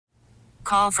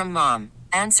call from mom.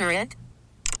 Answer it.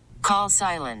 Call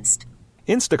silenced.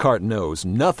 Instacart knows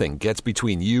nothing gets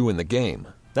between you and the game.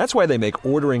 That's why they make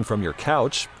ordering from your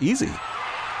couch easy.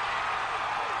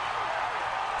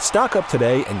 Stock up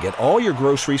today and get all your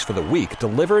groceries for the week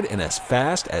delivered in as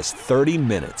fast as 30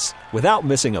 minutes without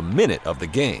missing a minute of the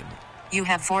game. You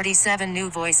have 47 new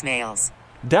voicemails.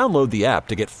 Download the app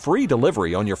to get free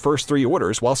delivery on your first 3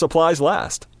 orders while supplies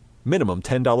last. Minimum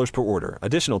 $10 per order.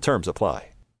 Additional terms apply.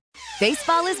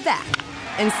 Baseball is back,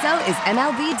 and so is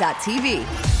MLB.tv.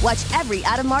 Watch every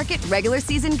out-of-market regular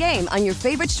season game on your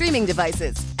favorite streaming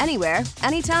devices, anywhere,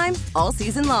 anytime, all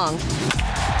season long.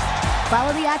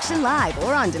 Follow the action live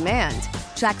or on demand.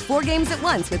 Track 4 games at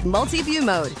once with multi-view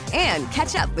mode and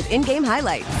catch up with in-game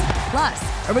highlights.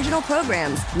 Plus, original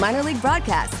programs, minor league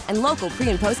broadcasts, and local pre-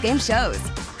 and post-game shows.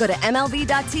 Go to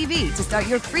MLB.tv to start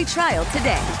your free trial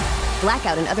today.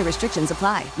 Blackout and other restrictions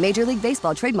apply. Major League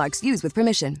Baseball trademarks used with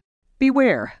permission.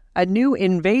 Beware. A new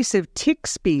invasive tick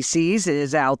species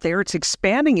is out there. It's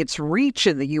expanding its reach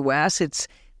in the U.S. It's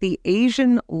the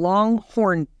Asian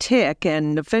longhorn tick,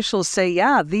 and officials say,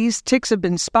 these ticks have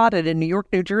been spotted in New York,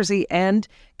 New Jersey, and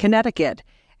Connecticut.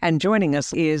 And joining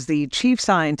us is the chief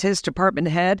scientist, department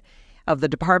head of the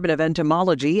Department of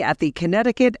Entomology at the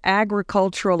Connecticut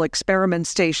Agricultural Experiment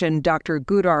Station, Dr.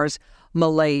 Goudarz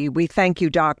Molaei. We thank you,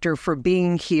 doctor, for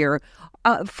being here.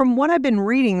 From what I've been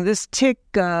reading, this tick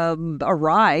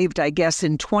arrived, I guess,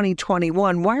 in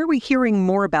 2021. Why are we hearing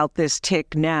more about this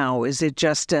tick now? Is it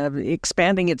just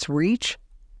expanding its reach?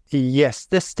 Yes,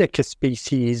 this tick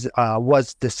species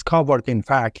was discovered, in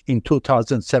fact, in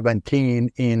 2017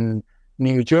 in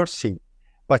New Jersey.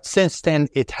 But since then,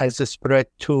 it has spread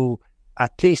to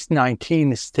at least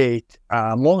 19 states,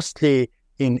 mostly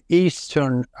in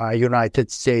eastern United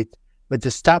States, with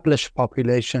established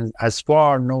populations as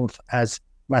far north as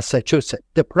Massachusetts.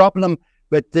 The problem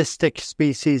with this tick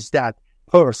species is that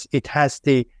first, it has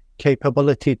the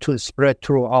capability to spread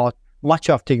throughout much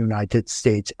of the United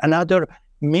States. Another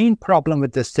main problem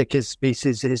with this tick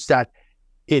species is that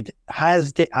it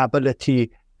has the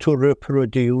ability to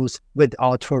reproduce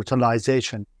without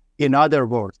fertilization. In other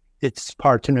words, it's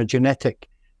parthenogenetic.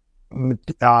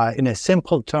 In a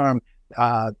simple term,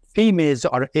 females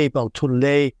are able to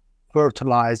lay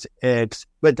fertilized eggs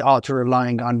without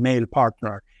relying on male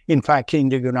partner. In fact, in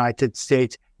the United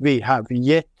States, we have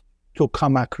yet to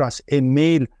come across a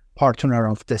male partner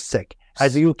of this tick.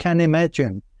 As you can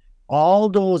imagine, all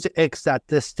those eggs that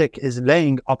this tick is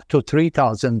laying, up to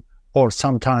 3,000 or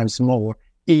sometimes more,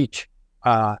 each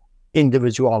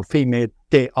individual female,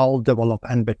 they all develop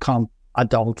and become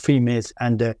adult females,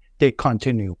 and they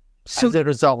continue. So, as a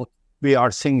result, we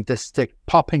are seeing this tick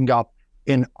popping up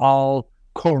in all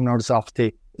corners of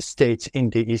the states in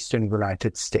the eastern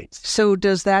United States. So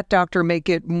does that, doctor, make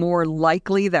it more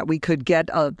likely that we could get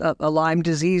a Lyme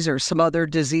disease or some other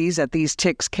disease that these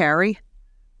ticks carry?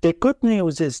 The good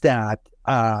news is that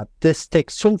this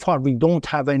tick, so far we don't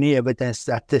have any evidence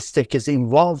that this tick is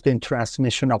involved in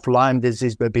transmission of Lyme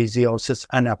disease, babesiosis,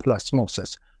 and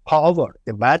anaplasmosis. However,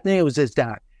 the bad news is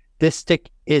that this tick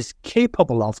is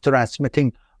capable of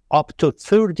transmitting up to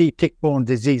 30 tick-borne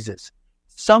diseases.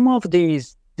 Some of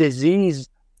these disease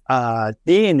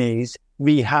DNAs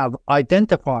we have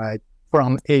identified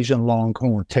from Asian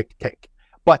longhorn tick.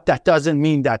 But that doesn't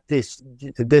mean that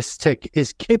this tick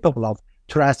is capable of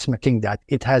transmitting that.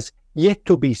 It has yet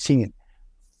to be seen.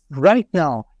 Right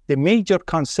now, the major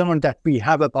concern that we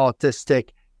have about this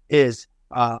tick is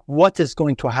what is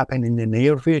going to happen in the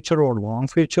near future or long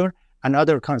future.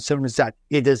 Another concern is that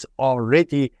it is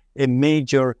already a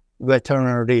major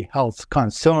veterinary health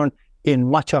concern in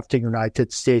much of the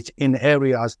United States, in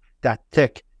areas that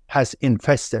tick has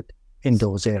infested in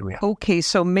those areas. Okay,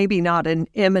 so maybe not an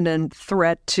imminent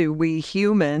threat to we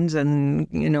humans, and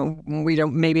we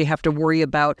don't maybe have to worry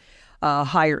about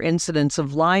higher incidence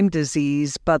of Lyme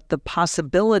disease, but the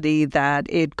possibility that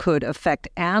it could affect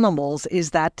animals, is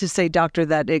that to say, doctor,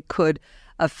 that it could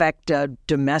affect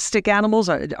domestic animals,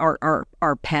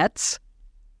 our pets?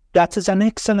 That is an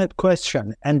excellent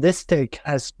question. And this tick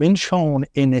has been shown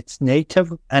in its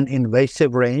native and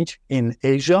invasive range in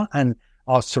Asia and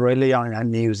Australia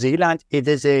and New Zealand. It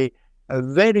is a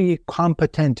very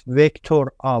competent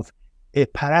vector of a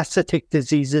parasitic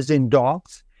diseases in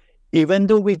dogs. Even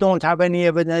though we don't have any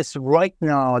evidence right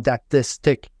now that this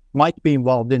tick might be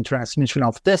involved in transmission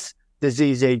of this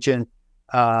disease agent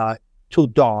to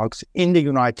dogs in the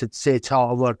United States,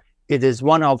 however, it is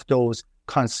one of those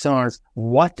concerns.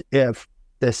 What if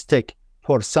this tick,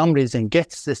 for some reason,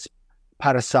 gets this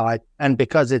parasite, and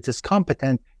because it is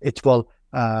competent, it will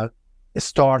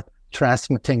start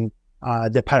transmitting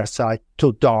the parasite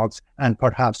to dogs and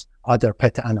perhaps other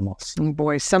pet animals. Oh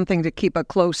boy, something to keep a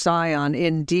close eye on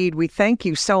indeed. We thank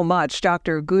you so much,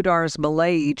 Dr. Goudarz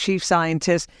Molaei, Chief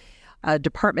Scientist,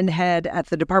 Department Head at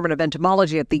the Department of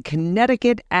Entomology at the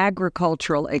Connecticut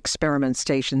Agricultural Experiment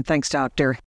Station. Thanks,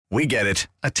 Doctor. We get it.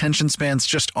 Attention spans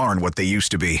just aren't what they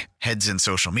used to be. Heads in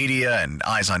social media and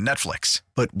eyes on Netflix.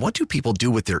 But what do people do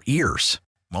with their ears?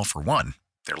 Well, for one,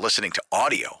 they're listening to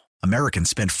audio. Americans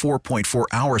spend 4.4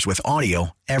 hours with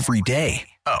audio every day.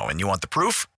 Oh, and you want the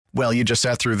proof? Well, you just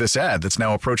sat through this ad that's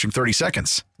now approaching 30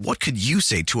 seconds. What could you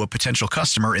say to a potential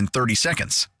customer in 30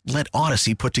 seconds? Let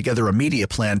Odyssey put together a media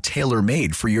plan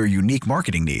tailor-made for your unique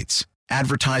marketing needs.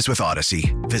 Advertise with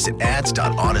Odyssey. Visit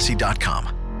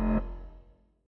ads.odyssey.com.